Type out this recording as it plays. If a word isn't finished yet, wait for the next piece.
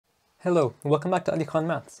Hello, welcome back to Aaa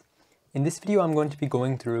Maths. In this video I'm going to be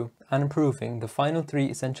going through and proving the final three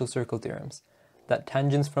essential circle theorems, that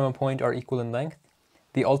tangents from a point are equal in length,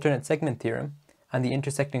 the alternate segment theorem, and the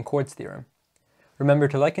intersecting chords theorem. Remember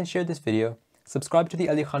to like and share this video, subscribe to the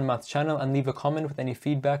Aaa Maths channel and leave a comment with any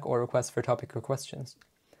feedback or requests for topic or questions.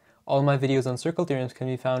 All my videos on circle theorems can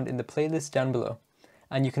be found in the playlist down below,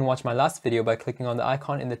 and you can watch my last video by clicking on the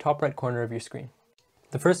icon in the top right corner of your screen.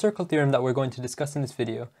 The first circle theorem that we're going to discuss in this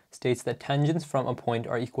video states that tangents from a point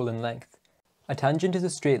are equal in length. A tangent is a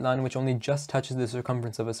straight line which only just touches the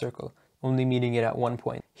circumference of a circle, only meeting it at one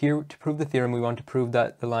point. Here, to prove the theorem, we want to prove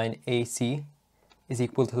that the line AC is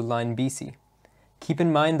equal to the line BC. Keep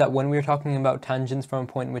in mind that when we're talking about tangents from a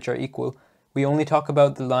point which are equal, we only talk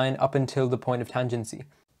about the line up until the point of tangency.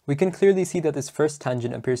 We can clearly see that this first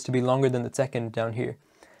tangent appears to be longer than the second down here.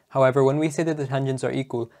 However, when we say that the tangents are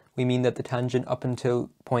equal, we mean that the tangent up until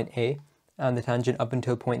point A and the tangent up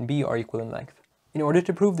until point B are equal in length. In order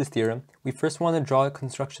to prove this theorem, we first want to draw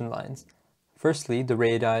construction lines. Firstly, the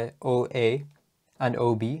radii OA and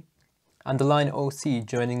OB, and the line OC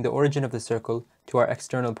joining the origin of the circle to our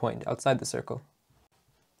external point outside the circle.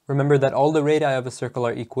 Remember that all the radii of a circle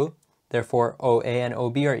are equal, therefore OA and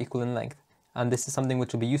OB are equal in length, and this is something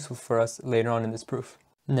which will be useful for us later on in this proof.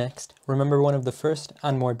 Next, remember one of the first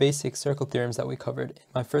and more basic circle theorems that we covered in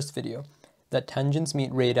my first video, that tangents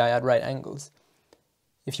meet radii at right angles.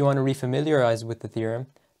 If you want to refamiliarize with the theorem,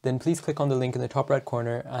 then please click on the link in the top right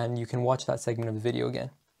corner and you can watch that segment of the video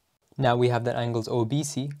again. Now we have that angles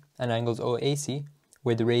OBC and angles OAC,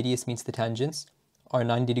 where the radius meets the tangents, are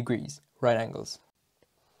 90 degrees, right angles.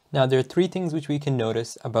 Now there are three things which we can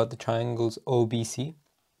notice about the triangles OBC,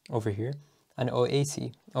 over here, and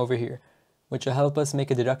OAC, over here, which will help us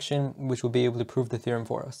make a deduction which will be able to prove the theorem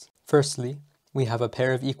for us. Firstly, we have a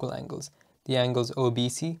pair of equal angles, the angles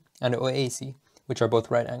OBC and OAC, which are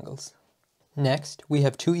both right angles. Next, we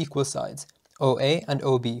have two equal sides, OA and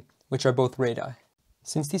OB, which are both radii.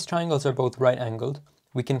 Since these triangles are both right angled,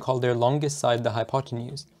 we can call their longest side the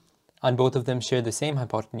hypotenuse, and both of them share the same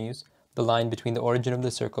hypotenuse, the line between the origin of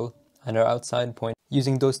the circle and our outside point.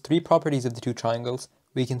 Using those three properties of the two triangles,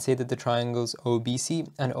 we can say that the triangles OBC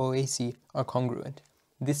and OAC are congruent.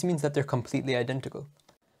 This means that they're completely identical.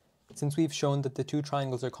 Since we've shown that the two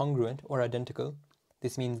triangles are congruent or identical,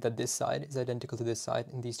 this means that this side is identical to this side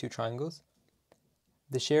in these two triangles.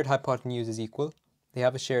 The shared hypotenuse is equal, they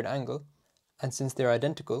have a shared angle, and since they're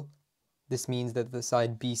identical, this means that the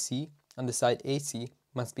side BC and the side AC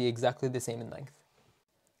must be exactly the same in length.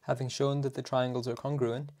 Having shown that the triangles are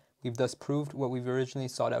congruent, we've thus proved what we've originally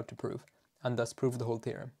sought out to prove, and thus prove the whole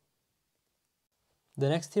theorem. The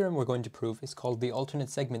next theorem we're going to prove is called the alternate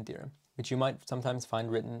segment theorem, which you might sometimes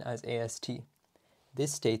find written as AST.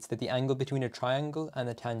 This states that the angle between a triangle and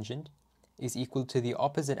a tangent is equal to the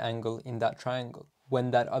opposite angle in that triangle,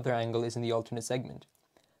 when that other angle is in the alternate segment.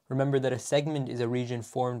 Remember that a segment is a region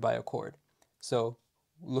formed by a chord. So,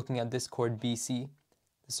 looking at this chord BC,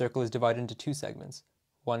 the circle is divided into two segments,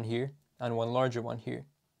 one here and one larger one here.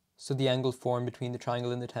 So the angle formed between the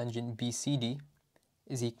triangle and the tangent BCD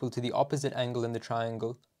is equal to the opposite angle in the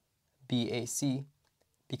triangle BAC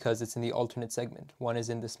because it's in the alternate segment. One is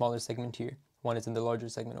in the smaller segment here, one is in the larger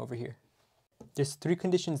segment over here. There's three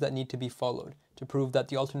conditions that need to be followed to prove that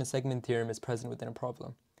the alternate segment theorem is present within a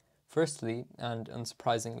problem. Firstly, and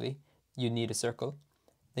unsurprisingly, you need a circle,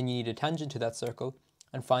 then you need a tangent to that circle,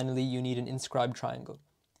 and finally you need an inscribed triangle.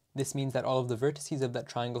 This means that all of the vertices of that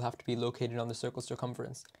triangle have to be located on the circle's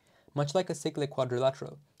circumference. Much like a cyclic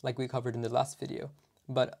quadrilateral, like we covered in the last video,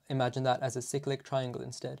 but imagine that as a cyclic triangle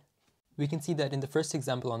instead. We can see that in the first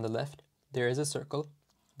example on the left, there is a circle,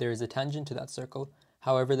 there is a tangent to that circle,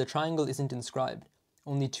 however the triangle isn't inscribed.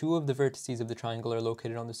 Only two of the vertices of the triangle are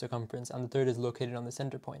located on the circumference and the third is located on the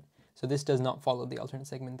center point, so this does not follow the alternate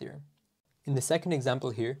segment theorem. In the second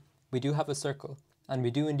example here, we do have a circle, and we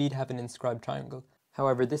do indeed have an inscribed triangle.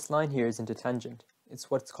 However, this line here isn't a tangent, it's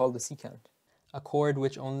what's called a secant, a chord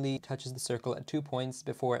which only touches the circle at 2 points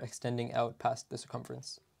before extending out past the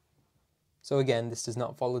circumference. So again, this does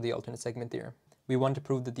not follow the alternate segment theorem. We want to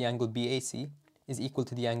prove that the angle BAC is equal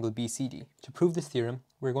to the angle BCD. To prove this theorem,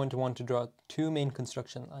 we're going to want to draw two main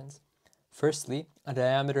construction lines. Firstly, a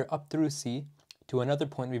diameter up through C to another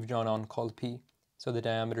point we've drawn on called P, so the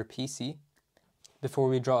diameter PC, before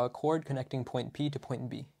we draw a chord connecting point P to point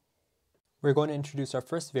B. We're going to introduce our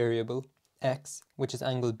first variable, x, which is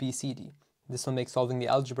angle BCD. This will make solving the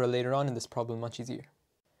algebra later on in this problem much easier.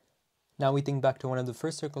 Now we think back to one of the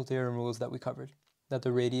first circle theorem rules that we covered, that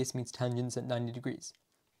the radius meets tangents at 90 degrees.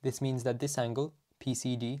 This means that this angle,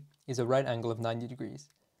 PCD, is a right angle of 90 degrees.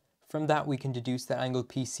 From that we can deduce that angle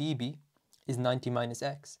PCB is 90 minus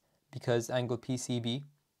x, because angle PCB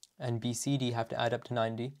and BCD have to add up to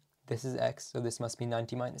 90. This is x, so this must be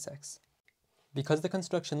 90 minus x. Because the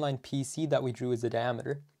construction line PC that we drew is the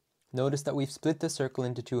diameter, notice that we've split the circle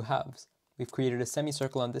into two halves. We've created a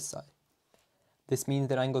semicircle on this side. This means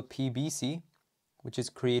that angle PBC, which is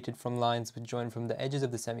created from lines which join from the edges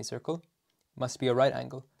of the semicircle, must be a right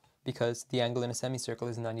angle, because the angle in a semicircle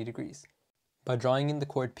is 90 degrees. By drawing in the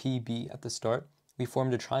chord PB at the start, we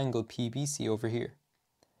formed a triangle PBC over here.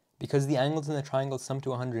 Because the angles in the triangle sum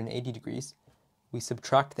to 180 degrees, we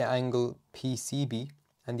subtract the angle PCB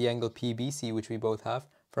and the angle PBC, which we both have,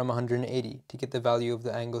 from 180 to get the value of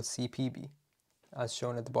the angle CPB, as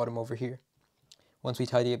shown at the bottom over here. Once we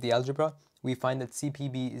tidy up the algebra, we find that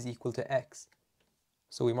CPB is equal to x,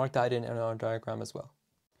 so we mark that in our diagram as well.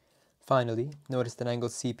 Finally, notice that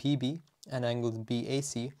angles CPB and angles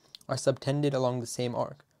BAC are subtended along the same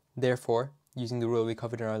arc. Therefore, using the rule we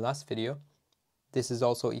covered in our last video, this is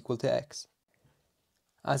also equal to x.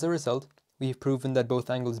 As a result, we have proven that both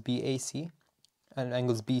angles BAC and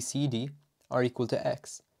angles BCD are equal to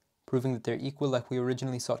x, proving that they're equal like we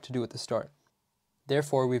originally sought to do at the start.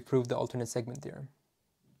 Therefore, we've proved the alternate segment theorem.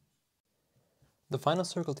 The final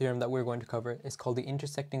circle theorem that we're going to cover is called the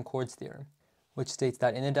intersecting chords theorem, which states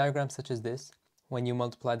that in a diagram such as this, when you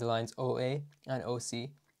multiply the lines OA and OC,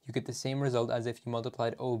 you get the same result as if you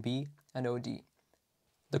multiplied OB and OD.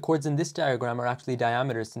 The chords in this diagram are actually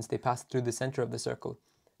diameters since they pass through the center of the circle,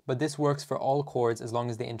 but this works for all chords as long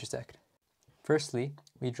as they intersect. Firstly,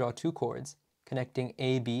 we draw two chords connecting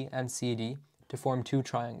AB and CD to form two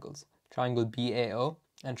triangles, triangle BAO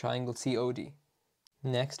and triangle COD.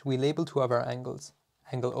 Next, we label two of our angles.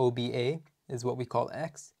 Angle OBA is what we call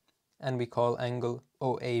x, and we call angle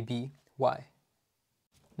OAB y.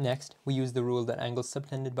 Next, we use the rule that angles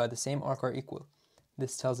subtended by the same arc are equal.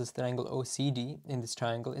 This tells us that angle OCD in this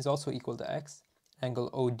triangle is also equal to x, angle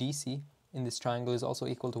ODC in this triangle is also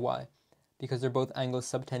equal to y, because they're both angles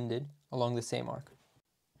subtended along the same arc.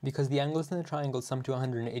 Because the angles in the triangle sum to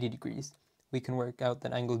 180 degrees, we can work out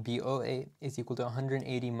that angle BOA is equal to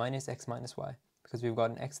 180 minus x minus y, because we've got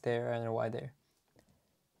an x there and a y there.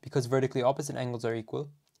 Because vertically opposite angles are equal,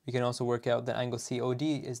 we can also work out that angle COD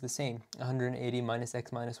is the same, 180 minus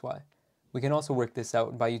x minus y. We can also work this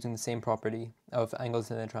out by using the same property of angles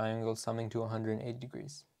in a triangle summing to 180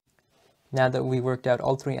 degrees. Now that we've worked out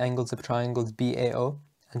all three angles of triangles BAO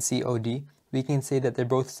and COD, we can say that they're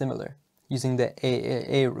both similar, using the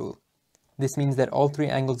Aaa rule. This means that all three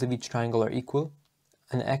angles of each triangle are equal,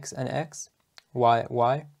 an x, y,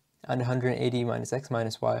 y, and 180 minus x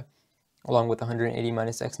minus y, along with 180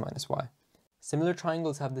 minus x minus y. Similar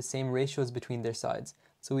triangles have the same ratios between their sides,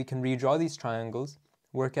 so we can redraw these triangles,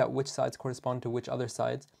 work out which sides correspond to which other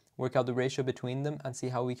sides, work out the ratio between them, and see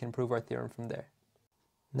how we can prove our theorem from there.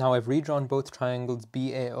 Now I've redrawn both triangles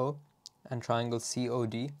BAO and triangle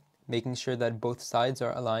COD, making sure that both sides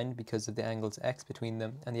are aligned because of the angles x between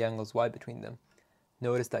them and the angles y between them.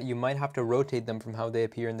 Notice that you might have to rotate them from how they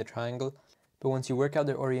appear in the triangle, but once you work out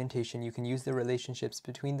their orientation, you can use the relationships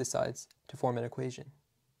between the sides to form an equation.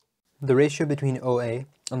 The ratio between OA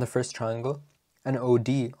on the first triangle and OD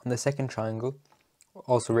on the second triangle,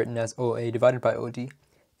 also written as OA divided by OD,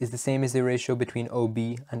 is the same as the ratio between OB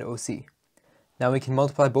and OC. Now we can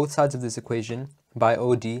multiply both sides of this equation by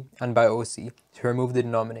OD and by OC to remove the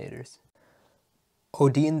denominators.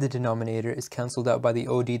 OD in the denominator is cancelled out by the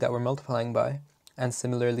OD that we're multiplying by, and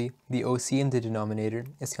similarly, the OC in the denominator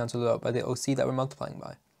is cancelled out by the OC that we're multiplying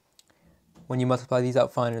by. When you multiply these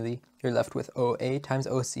out finally, you're left with OA times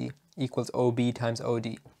OC equals OB times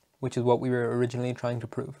OD, which is what we were originally trying to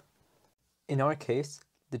prove. In our case,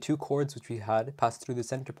 the two chords which we had passed through the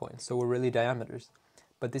center point, so were really diameters.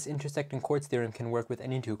 But this intersecting chords theorem can work with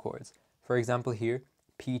any two chords. For example here,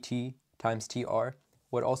 PT times TR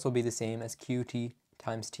would also be the same as QT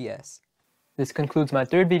times TS. This concludes my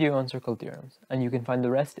third video on circle theorems, and you can find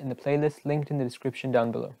the rest in the playlist linked in the description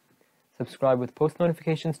down below. Subscribe with post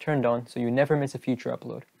notifications turned on so you never miss a future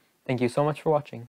upload. Thank you so much for watching.